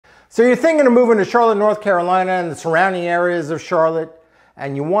So you're thinking of moving to Charlotte, North Carolina and the surrounding areas of Charlotte,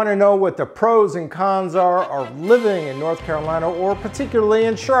 and you want to know what the pros and cons are of living in North Carolina or particularly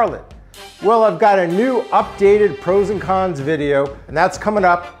in Charlotte. Well, I've got a new updated pros and cons video, and that's coming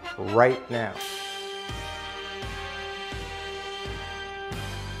up right now.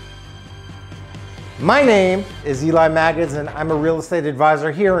 My name is Eli Magids, and I'm a real estate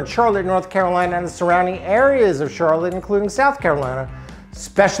advisor here in Charlotte, North Carolina and the surrounding areas of Charlotte, including South Carolina,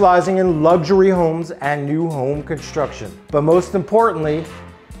 specializing in luxury homes and new home construction. But most importantly,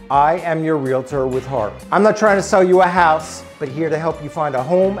 I am your realtor with heart. I'm not trying to sell you a house, but here to help you find a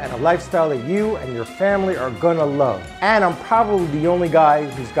home and a lifestyle that you and your family are gonna love. And I'm probably the only guy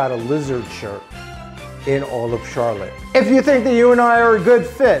who's got a lizard shirt in all of Charlotte. If you think that you and I are a good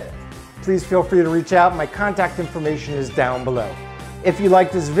fit, please feel free to reach out. My contact information is down below. If you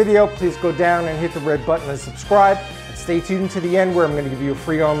like this video, please go down and hit the red button and subscribe. And stay tuned to the end where I'm going to give you a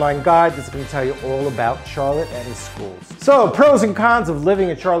free online guide that's going to tell you all about Charlotte and its schools. So, pros and cons of living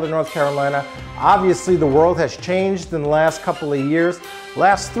in Charlotte, North Carolina. Obviously, the world has changed in the last couple of years.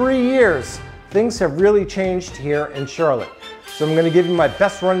 Last 3 years, things have really changed here in Charlotte. So I'm going to give you my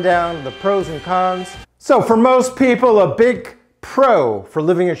best rundown of the pros and cons. So for most people, a big pro for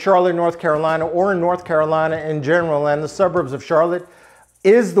living in Charlotte, North Carolina, or in North Carolina in general and the suburbs of Charlotte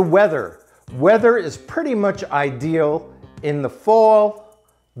is the weather. Weather is pretty much ideal in the fall,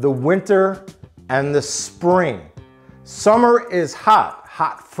 the winter, and the spring. Summer is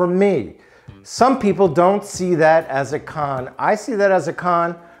hot for me. Some people don't see that as a con. I see that as a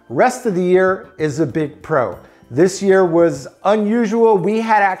con. Rest of the year is a big pro. This year was unusual. We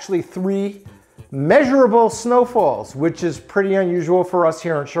had actually 3 measurable snowfalls, which is pretty unusual for us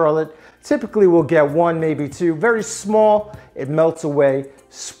here in Charlotte. Typically we'll get 1, maybe 2, very small, it melts away.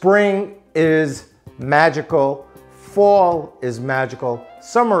 Spring is magical, fall is magical,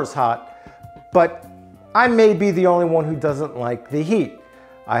 summer is hot, but I may be the only one who doesn't like the heat.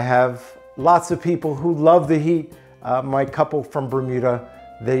 I have lots of people who love the heat. My couple from Bermuda,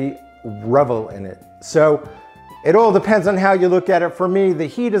 they revel in it. So it all depends on how you look at it. For me, the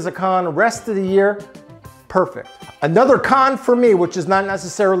heat is a con. Rest of the year, perfect. Another con for me, which is not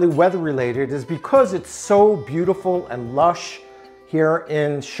necessarily weather related, is because it's so beautiful and lush here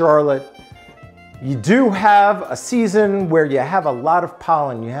in Charlotte. You do have a season where you have a lot of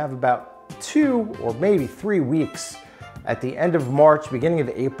pollen. You have about 2 or maybe 3 weeks at the end of March, beginning of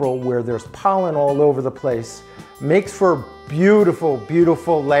April, where there's pollen all over the place. Makes for beautiful,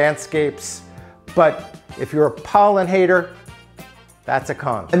 beautiful landscapes. But if you're a pollen hater, that's a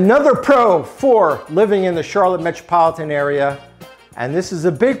con. Another pro for living in the Charlotte metropolitan area, and this is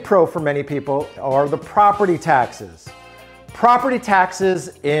a big pro for many people, are the property taxes. Property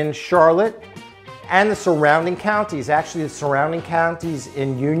taxes in Charlotte and the surrounding counties, actually the surrounding counties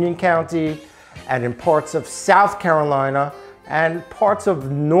in Union County and in parts of South Carolina and parts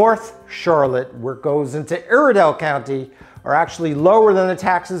of North Charlotte, where it goes into Iredell County, are actually lower than the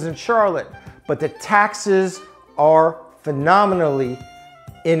taxes in Charlotte. But the taxes are phenomenally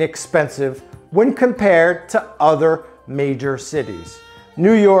inexpensive when compared to other major cities.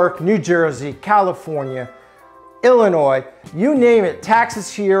 New York, New Jersey, California, Illinois, you name it,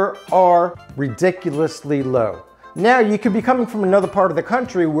 taxes here are ridiculously low. Now, you could be coming from another part of the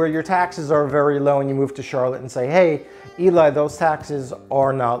country where your taxes are very low and you move to Charlotte and say, hey, Eli, those taxes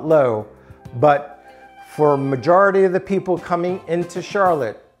are not low. But for a majority of the people coming into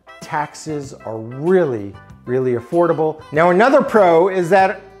Charlotte, taxes are really, really affordable. Now, another pro is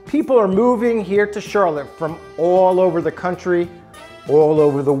that people are moving here to Charlotte from all over the country, all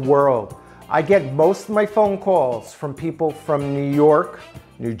over the world. I get most of my phone calls from people from New York,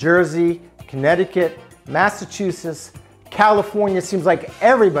 New Jersey, Connecticut, Massachusetts, California. Seems like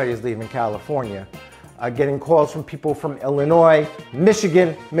everybody's leaving California. Getting calls from people from Illinois,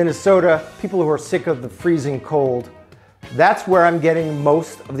 Michigan, Minnesota, people who are sick of the freezing cold. That's where I'm getting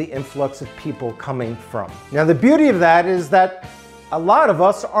most of the influx of people coming from. Now, the beauty of that is that a lot of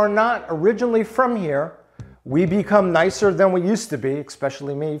us are not originally from here. We become nicer than we used to be,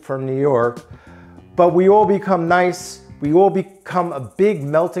 especially me from New York. But we all become nice. We all become a big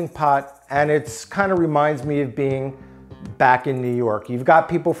melting pot, and it's kind of reminds me of being back in New York. You've got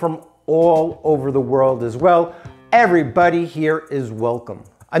people from all over the world as well. Everybody here is welcome.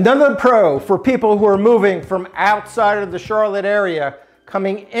 Another pro for people who are moving from outside of the Charlotte area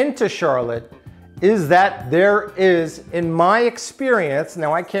coming into Charlotte is that there is, in my experience,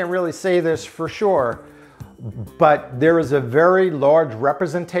 now I can't really say this for sure, but there is a very large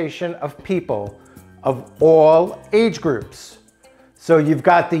representation of people of all age groups. So you've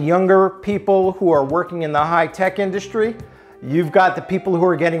got the younger people who are working in the high-tech industry. You've got the people who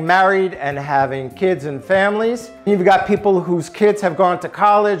are getting married and having kids and families. You've got people whose kids have gone to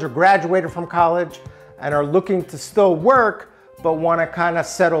college or graduated from college and are looking to still work, but want to kind of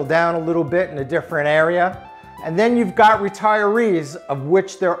settle down a little bit in a different area. And then you've got retirees, of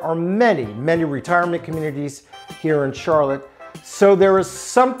which there are many, many retirement communities here in Charlotte. So there is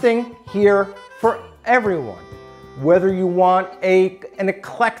something here for everyone. Whether you want an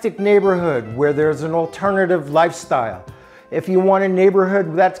eclectic neighborhood where there's an alternative lifestyle, if you want a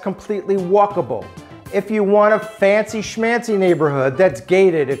neighborhood that's completely walkable, if you want a fancy schmancy neighborhood that's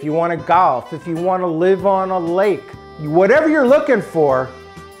gated, if you want to golf, if you want to live on a lake, whatever you're looking for,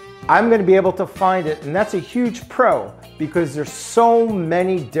 I'm going to be able to find it. And that's a huge pro because there's so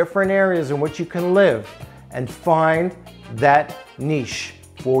many different areas in which you can live and find that niche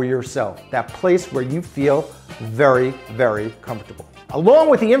for yourself, that place where you feel very, very comfortable. Along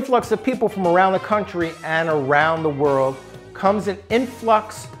with the influx of people from around the country and around the world comes an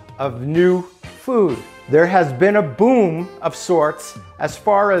influx of new food. There has been a boom of sorts as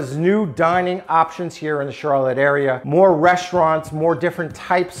far as new dining options here in the Charlotte area. More restaurants, more different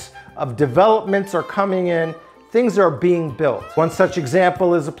types of developments are coming in. Things are being built. One such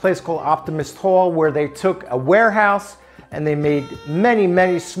example is a place called Optimist Hall, where they took a warehouse and they made many,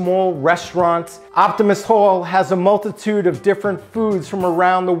 many small restaurants. Optimist Hall has a multitude of different foods from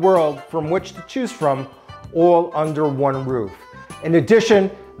around the world from which to choose from, all under one roof. In addition,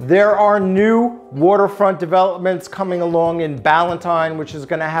 there are new waterfront developments coming along in Ballantyne, which is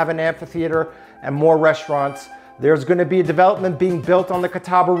going to have an amphitheater and more restaurants. There's going to be a development being built on the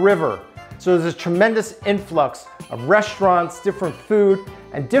Catawba River. So there's a tremendous influx of restaurants, different food,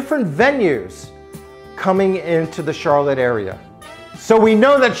 and different venues coming into the Charlotte area. So we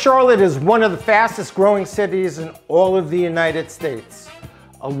know that Charlotte is one of the fastest growing cities in all of the United States.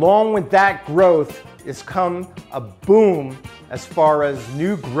 Along with that growth has come a boom as far as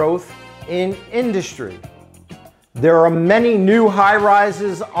new growth in industry. There are many new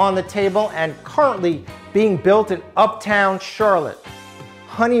high-rises on the table and currently being built in Uptown Charlotte.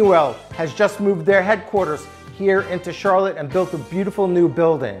 Honeywell has just moved their headquarters here into Charlotte and built a beautiful new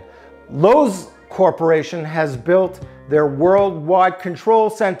building. Lowe's Corporation has built their worldwide control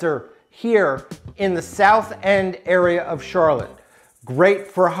center here in the South End area of Charlotte. Great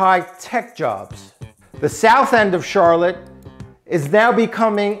for high-tech jobs. The South End of Charlotte is now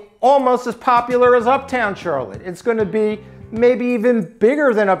becoming almost as popular as Uptown Charlotte. It's going to be maybe even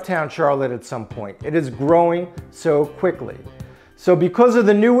bigger than Uptown Charlotte at some point. It is growing so quickly. So because of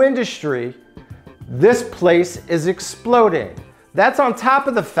the new industry, this place is exploding. That's on top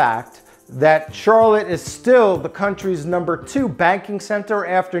of the fact that Charlotte is still the country's #2 banking center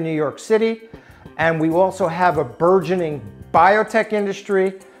after New York City. And we also have a burgeoning biotech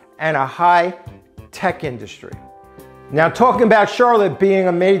industry and a high-tech industry. Now, talking about Charlotte being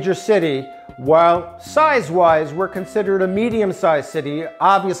a major city, while size-wise we're considered a medium-sized city,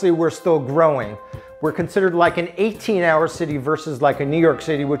 obviously we're still growing. We're considered like an 18-hour city versus like a New York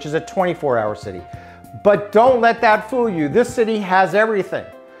City, which is a 24-hour city. But don't let that fool you. This city has everything.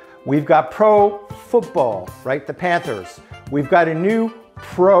 We've got pro football, right? The Panthers. We've got a new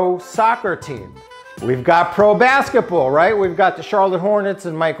pro soccer team. We've got pro basketball, right? We've got the Charlotte Hornets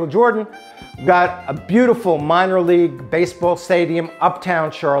and Michael Jordan. We've got a beautiful minor league baseball stadium, Uptown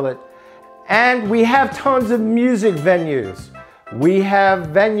Charlotte. And we have tons of music venues. We have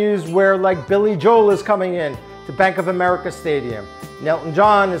venues where like Billy Joel is coming in to Bank of America Stadium. Elton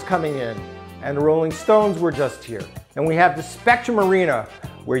John is coming in, and the Rolling Stones were just here. And we have the Spectrum Arena,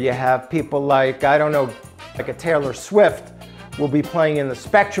 where you have people like, I don't know, like a Taylor Swift will be playing in the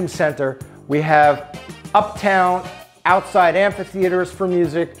Spectrum Center. We have Uptown outside amphitheaters for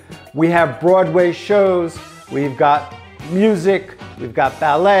music. We have Broadway shows. We've got music. We've got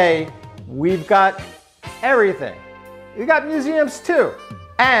ballet. We've got everything. We've got museums too.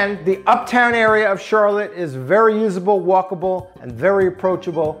 And the Uptown area of Charlotte is very usable, walkable, and very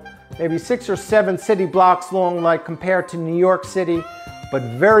approachable. Maybe 6 or 7 city blocks long, like compared to New York City, but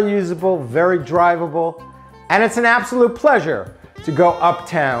very usable, very drivable. And it's an absolute pleasure to go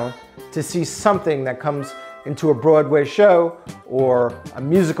uptown to see something that comes into a Broadway show or a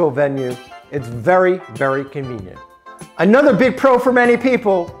musical venue. It's very, very convenient. Another big pro for many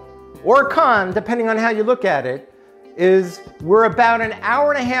people, or con, depending on how you look at it, is we're about an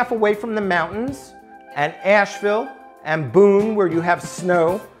hour and a half away from the mountains and Asheville and Boone, where you have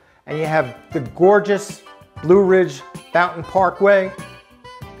snow, and you have the gorgeous Blue Ridge Mountain Parkway.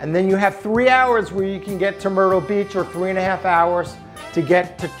 And then you have 3 hours where you can get to Myrtle Beach, or 3.5 hours to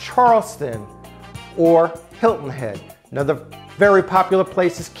get to Charleston or Hilton Head. Another very popular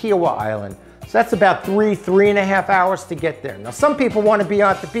place is Kiowa Island. So that's about 3.5 hours to get there. Now, some people want to be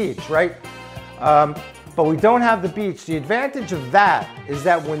at the beach, right? But we don't have the beach. The advantage of that is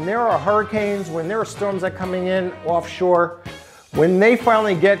that when there are hurricanes, when there are storms that are coming in offshore, when they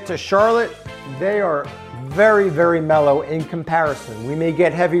finally get to Charlotte, they are very, very mellow in comparison. We may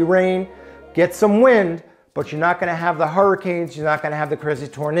get heavy rain, get some wind, but you're not going to have the hurricanes, you're not going to have the crazy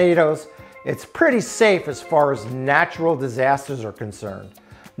tornadoes. It's pretty safe as far as natural disasters are concerned.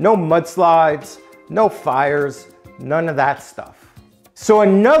 No mudslides, no fires, none of that stuff. So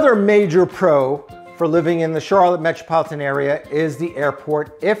another major pro for living in the Charlotte metropolitan area is the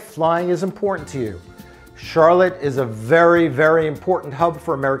airport if flying is important to you. Charlotte is a very, very important hub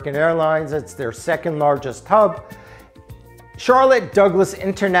for American Airlines. It's their second largest hub. Charlotte Douglas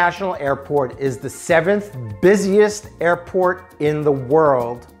International Airport is the 7th busiest airport in the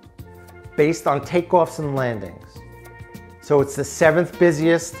world based on takeoffs and landings. So it's the 7th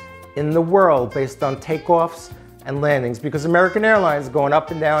busiest in the world based on takeoffs and landings because American Airlines is going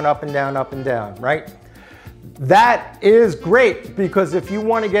up and down, up and down, up and down, right? That is great because if you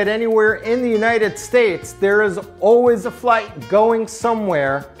want to get anywhere in the United States, there is always a flight going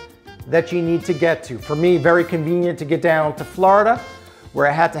somewhere that you need to get to. For me, very convenient to get down to Florida, where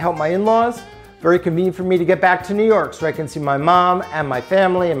I had to help my in-laws. Very convenient for me to get back to New York so I can see my mom and my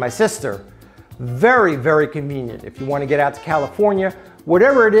family and my sister. Very, very convenient. If you want to get out to California,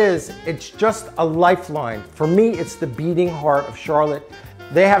 whatever it is, it's just a lifeline. For me, it's the beating heart of Charlotte.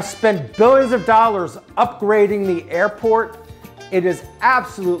 They have spent billions of dollars upgrading the airport. It is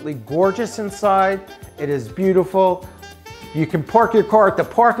absolutely gorgeous inside. It is beautiful. You can park your car at the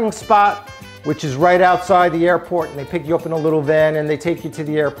parking spot, which is right outside the airport, and they pick you up in a little van and they take you to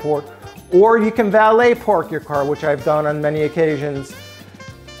the airport. Or you can valet park your car, which I've done on many occasions,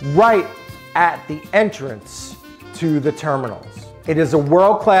 right at the entrance to the terminals. It is a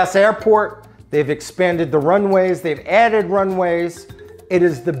world-class airport. They've expanded the runways, they've added runways. It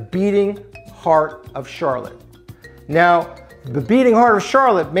is the beating heart of Charlotte. Now, the beating heart of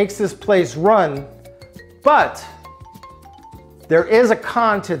Charlotte makes this place run, but there is a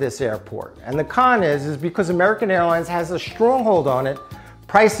con to this airport. And the con is because American Airlines has a stronghold on it,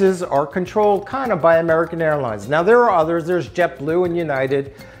 prices are controlled kind of by American Airlines. Now, there are others. There's JetBlue and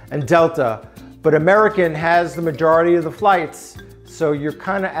United and Delta, but American has the majority of the flights, so you're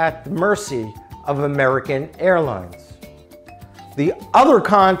kind of at the mercy of American Airlines. The other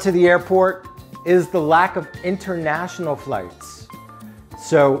con to the airport is the lack of international flights.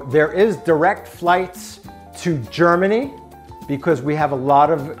 So there is direct flights to Germany because we have a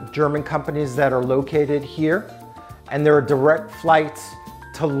lot of German companies that are located here, and there are direct flights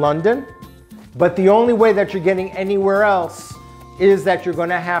to London. But the only way that you're getting anywhere else is that you're going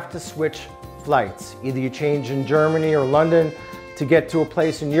to have to switch flights. Either you change in Germany or London to get to a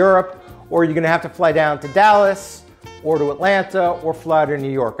place in Europe, or you're going to have to fly down to Dallas or to Atlanta or fly to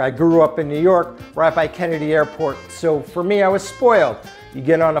New York. I grew up in New York, right by Kennedy Airport. So for me, I was spoiled. You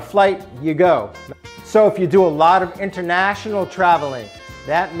get on a flight, you go. So if you do a lot of international traveling,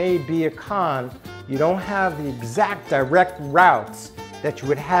 that may be a con. You don't have the exact direct routes that you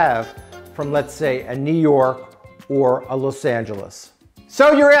would have from, let's say, a New York or a Los Angeles.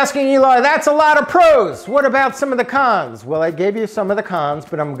 So you're asking, Eli, that's a lot of pros. What about some of the cons? Well, I gave you some of the cons,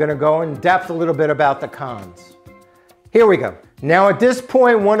 but I'm gonna go in depth a little bit about the cons. Here we go. Now at this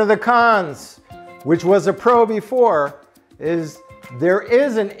point, one of the cons, which was a pro before, is there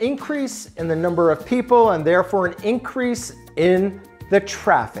is an increase in the number of people and therefore an increase in the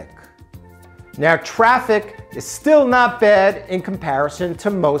traffic. Now traffic is still not bad in comparison to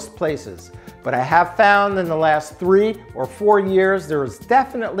most places, but I have found in the last 3 or 4 years, there is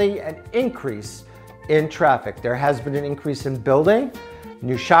definitely an increase in traffic. There has been an increase in building,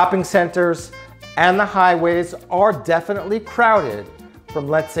 new shopping centers, and the highways are definitely crowded from,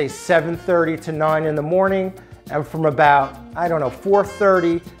 let's say, 7:30 to 9 in the morning and from about,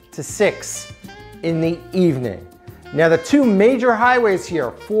 4:30 to 6 in the evening. Now the two major highways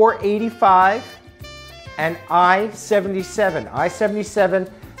here, 485 and I-77. I-77,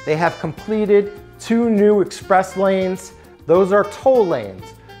 they have completed 2 new express lanes. Those are toll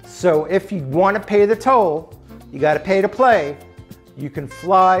lanes. So if you want to pay the toll, you got to pay to play. You can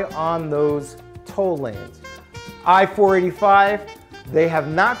fly on those toll lanes. I-485, they have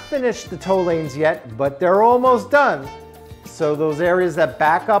not finished the toll lanes yet, but they're almost done. So those areas that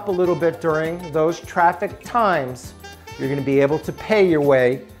back up a little bit during those traffic times, you're going to be able to pay your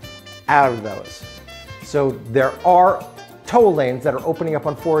way out of those. So there are toll lanes that are opening up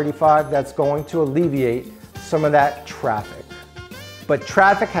on 485 that's going to alleviate some of that traffic. But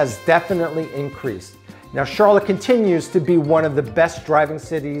traffic has definitely increased. Now, Charlotte continues to be one of the best driving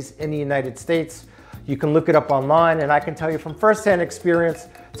cities in the United States. You can look it up online, and I can tell you from firsthand experience,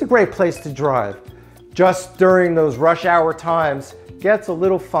 it's a great place to drive. Just during those rush hour times, gets a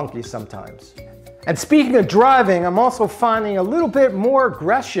little funky sometimes. And speaking of driving, I'm also finding a little bit more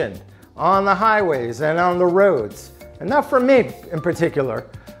aggression on the highways and on the roads. And not from me in particular,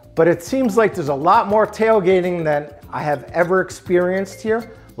 but it seems like there's a lot more tailgating than I have ever experienced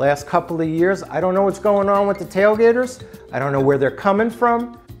here. Last couple of years, I don't know what's going on with the tailgaters. I don't know where they're coming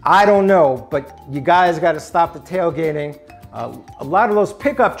from. I don't know, but you guys got to stop the tailgating. A lot of those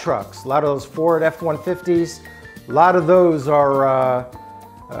pickup trucks, a lot of those Ford F-150s, a lot of those are,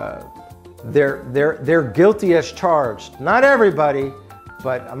 they're guilty as charged. Not everybody,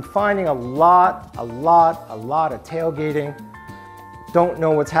 but I'm finding a lot of tailgating. Don't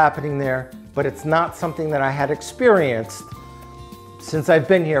know what's happening there, but it's not something that I had experienced since I've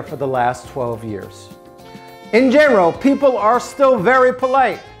been here for the last 12 years. In general, people are still very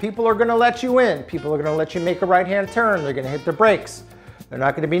polite. People are gonna let you in. People are gonna let you make a right-hand turn. They're gonna hit their brakes. They're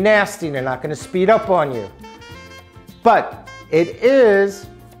not gonna be nasty. They're not gonna speed up on you. But it is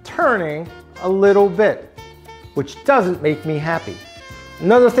turning a little bit, which doesn't make me happy.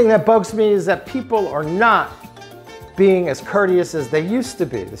 Another thing that bugs me is that people are not being as courteous as they used to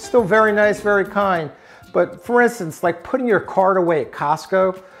be. They're still very nice, very kind. But for instance, like putting your card away at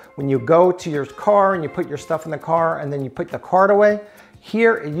Costco, when you go to your car and you put your stuff in the car and then you put the card away,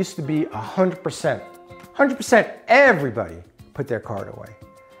 here it used to be 100%. 100% everybody put their card away.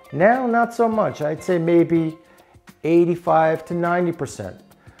 Now, not so much. I'd say maybe 85 to 90%,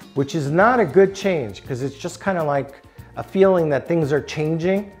 which is not a good change because it's just kind of like a feeling that things are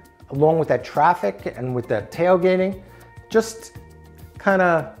changing along with that traffic and with that tailgating. Just kind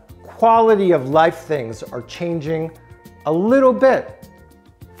of quality of life things are changing a little bit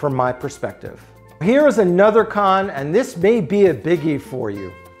from my perspective. Here is another con, and this may be a biggie for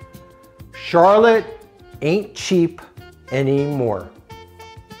you. Charlotte ain't cheap anymore.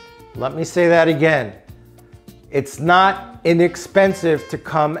 Let me say that again. It's not inexpensive to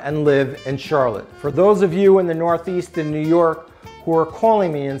come and live in Charlotte. For those of you in the Northeast in New York who are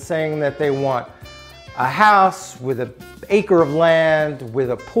calling me and saying that they want a house with an acre of land,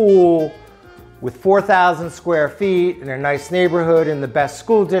 with a pool, with 4,000 square feet in a nice neighborhood in the best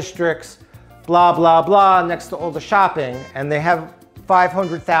school districts, blah, blah, blah, next to all the shopping, and they have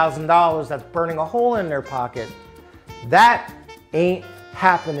 $500,000 that's burning a hole in their pocket. That ain't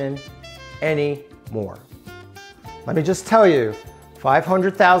happening anymore. Let me just tell you,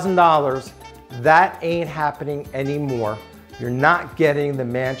 $500,000, that ain't happening anymore. You're not getting the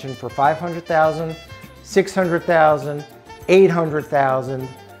mansion for $500,000, $600,000, $800,000,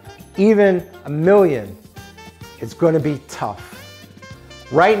 even $1 million. It's going to be tough.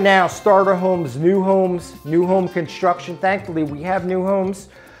 Right now, starter homes, new home construction, thankfully we have new homes,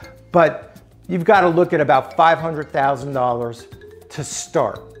 but you've got to look at about $500,000 to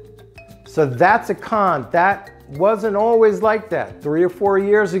start. So that's a con. That wasn't always like that. 3 or 4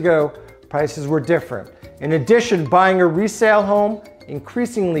 years ago, prices were different. In addition, buying a resale home,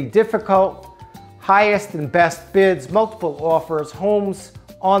 increasingly difficult, highest and best bids, multiple offers, homes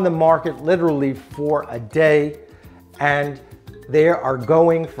on the market literally for a day, and they are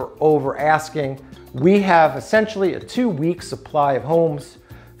going for over asking. We have essentially a 2-week supply of homes.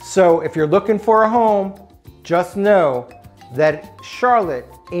 So if you're looking for a home, just know that Charlotte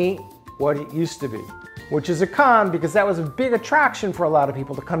ain't what it used to be, which is a con because that was a big attraction for a lot of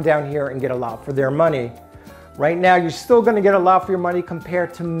people to come down here and get a lot for their money. Right now, you're still gonna get a lot for your money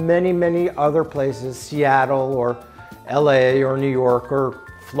compared to many, many other places, Seattle or LA or New York or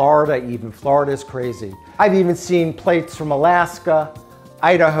Florida even. Florida is crazy. I've even seen plates from Alaska,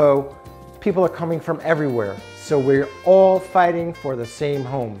 Idaho. People are coming from everywhere. So we're all fighting for the same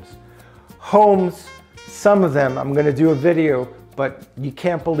homes. Homes, some of them, I'm gonna do a video, but you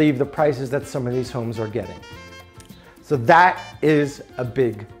can't believe the prices that some of these homes are getting. So that is a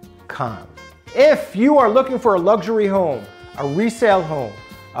big con. If you are looking for a luxury home, a resale home,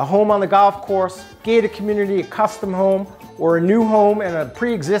 a home on the golf course, gated community, a custom home, or a new home in a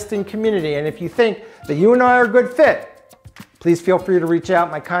pre-existing community, and if you think that you and I are a good fit, please feel free to reach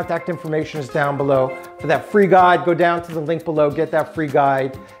out. My contact information is down below. For that free guide, go down to the link below, get that free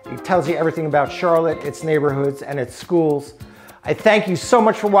guide. It tells you everything about Charlotte, its neighborhoods, and its schools. I thank you so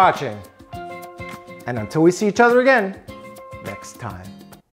much for watching. And until we see each other again, next time.